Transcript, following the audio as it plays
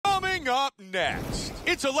Up next,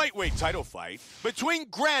 it's a lightweight title fight between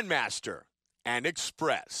Grandmaster and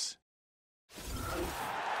Express.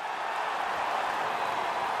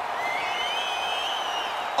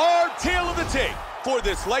 Our tale of the tape for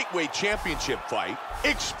this lightweight championship fight.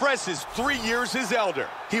 Express is 3 years his elder.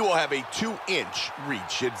 He will have a 2-inch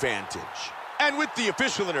reach advantage. And with the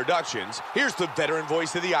official introductions, here's the veteran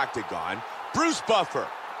voice of the Octagon, Bruce Buffer.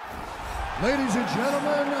 Ladies and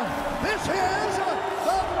gentlemen, this is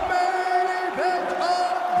the main event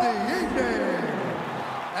of the evening.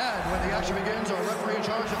 And when the action begins, our referee in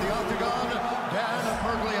charge of the Octagon, Dan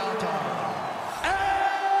Pergliata. And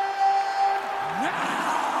now,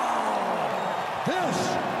 this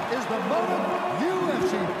is the moment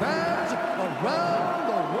UFC fans around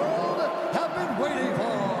the world have been waiting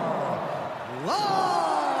for.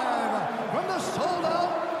 Live from the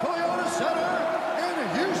sold-out Toyota Center in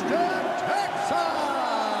Houston, Texas.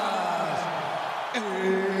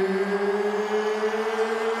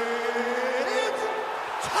 It's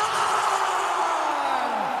time!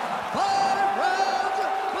 5 rounds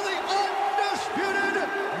for the undisputed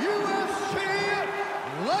UFC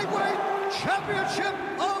Lightweight Championship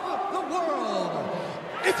of the world.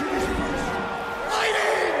 Introducing first,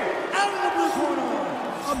 fighting out of the blue corner,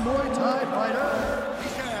 a Muay Thai fighter. He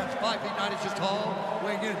stands 5 feet 9 inches tall,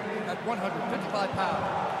 weighing in at 155 pounds.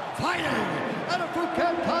 Fighting out of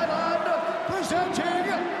Phuket, Thailand, presenting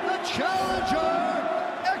the challenger,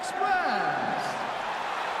 Express.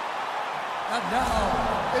 And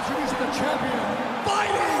now, introducing the champion,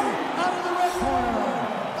 fighting out of the red corner,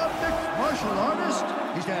 a mixed martial artist.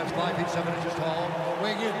 He stands 5 feet 7 inches tall,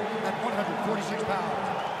 weighing in at 146 pounds.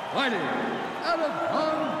 Fighting out of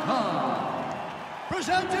Hong Kong,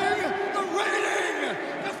 presenting the reigning,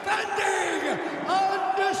 defending,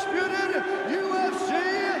 undisputed UFC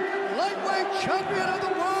lightweight champion of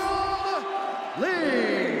the world,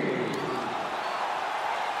 Lee.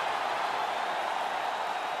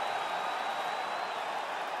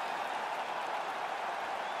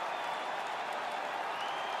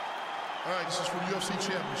 All right, this is for the UFC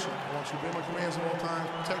Championship. I want you to obey my commands at all times,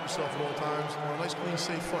 protect yourself at all times. I want a nice, clean,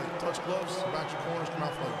 safe fight. Touch gloves, back your corners, come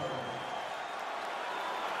out fighting.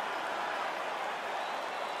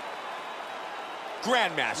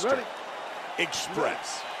 Grandmaster,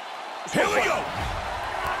 Express. Here we go!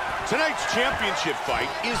 Tonight's championship fight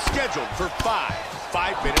is scheduled for 5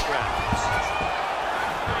 5-minute rounds.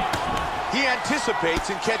 He anticipates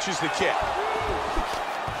and catches the kick.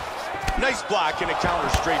 Nice block and a counter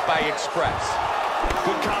straight by Express.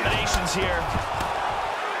 Good combinations here.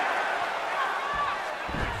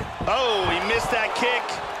 Oh, he missed that kick.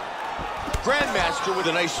 Grandmaster with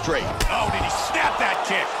a nice straight. Oh, did he snap that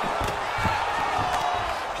kick?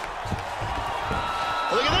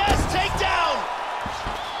 Look at this, takedown!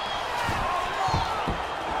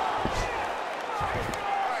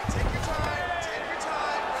 Take your time,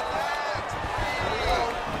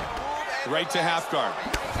 relax. Right to half guard.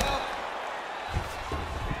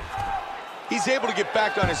 He's able to get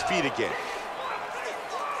back on his feet again.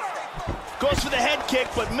 Goes for the head kick,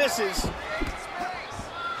 but misses.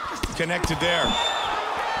 Connected there.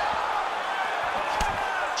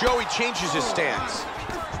 Joey changes his stance.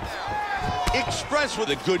 Express with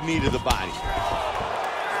a good knee to the body.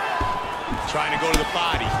 Trying to go to the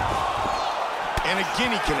body. And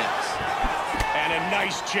again he connects. And a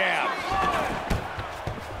nice jab.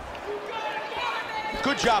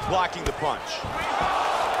 Good job blocking the punch.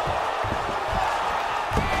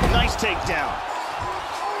 Nice takedown.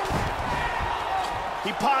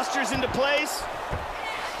 He postures into place.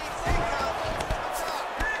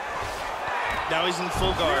 Now he's in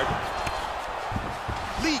full guard.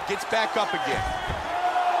 Lee gets back up again.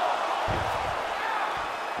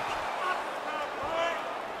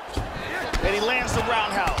 And he lands the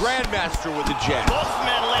roundhouse. Grandmaster with a jab. Both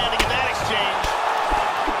men landing in that exchange.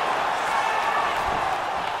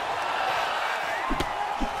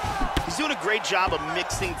 He's doing a great job of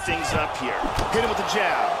mixing things up here. Hit him with the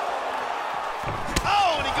jab.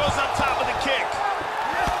 Oh, and he goes up top with a kick.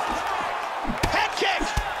 Head kick.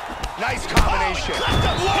 Nice combination. Oh, he clipped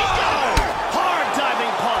him. He got him. Hard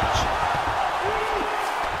diving punch.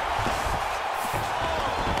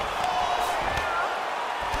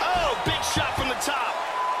 Oh, big shot from the top.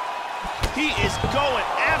 He is going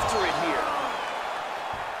after it here.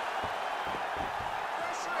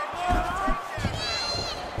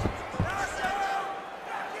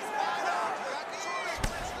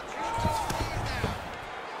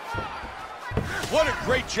 What a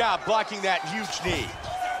great job blocking that huge knee.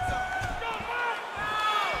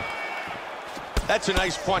 That's a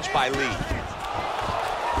nice punch by Lee.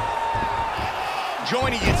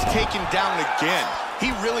 Joining gets taken down again.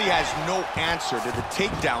 He really has no answer to the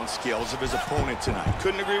takedown skills of his opponent tonight.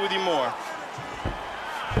 Couldn't agree with you more.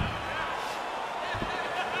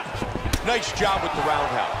 Nice job with the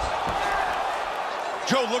roundhouse.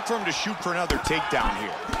 Joe, look for him to shoot for another takedown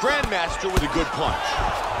here. Grandmaster with a good punch.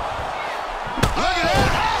 Look at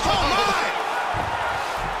that! Oh, my!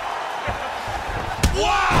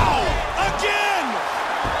 Wow! Again!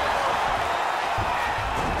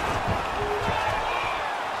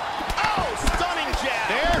 Oh, stunning jab!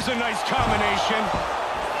 There's a nice combination.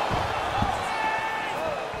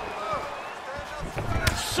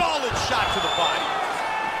 Solid shot to the body.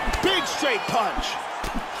 Big straight punch.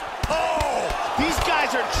 Oh, these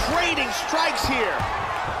guys are trading strikes here.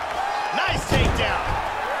 Nice takedown.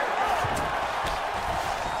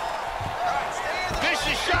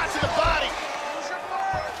 Vicious shot to the body.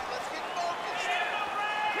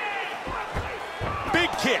 Big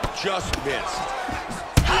kick, just missed.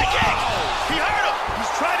 High kick. He hurt him.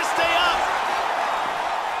 He's trying to stay up.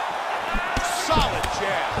 Solid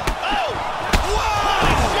jab. Oh, whoa!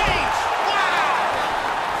 Exchange. Wow.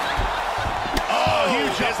 Oh,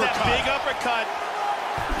 huge uppercut. That big uppercut.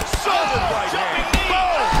 Solid right jumping hand. knee.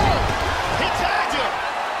 Boom. He tagged him.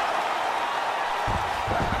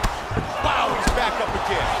 Wow, he's back up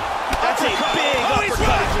again. That's a big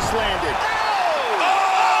uppercut he just landed.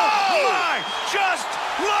 Oh, my! Just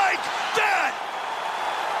like that!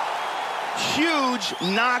 Huge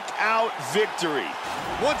knockout victory.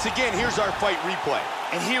 Once again, here's our fight replay.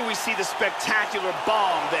 And here we see the spectacular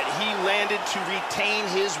bomb that he landed to retain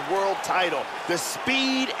his world title. The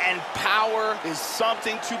speed and power is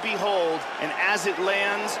something to behold, and as it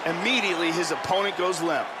lands, immediately his opponent goes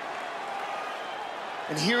limp.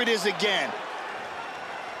 And here it is again.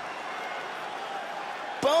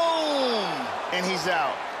 Boom! And he's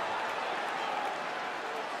out.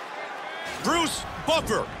 Bruce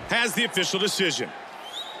Buffer has the official decision.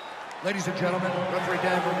 Ladies and gentlemen, referee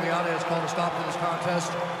Dan Buakaw has called a stop to this contest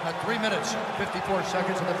at 3 minutes, 54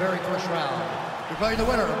 seconds in the very first round. Declaring the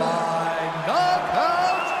winner by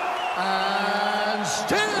knockout and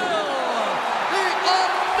still the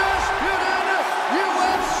undisputed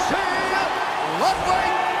UFC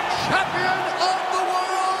lightweight champion of the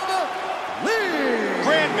world, Lee.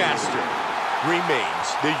 Grandmaster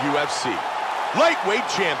remains the UFC lightweight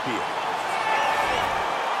champion.